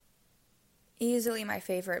Easily my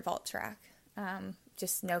favorite Vault track.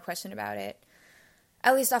 Just no question about it.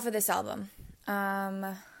 At least off of this album.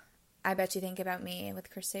 I Bet You Think About Me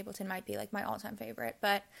with Chris Stapleton might be like my all-time favorite.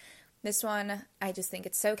 But this one, I just think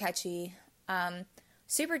it's so catchy.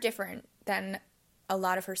 Super different than a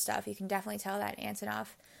lot of her stuff. You can definitely tell that Antonoff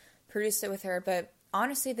produced it with her. But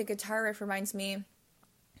honestly, the guitar riff reminds me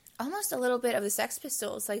almost a little bit of the Sex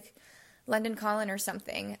Pistols, like London Calling or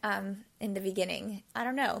something, in the beginning. I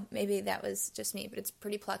don't know. Maybe that was just me, but it's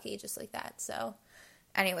pretty plucky just like that. So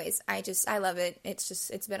anyways, I love it.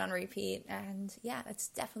 It's been on repeat. And yeah, that's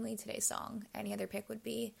definitely today's song. Any other pick would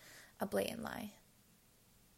be a blatant lie.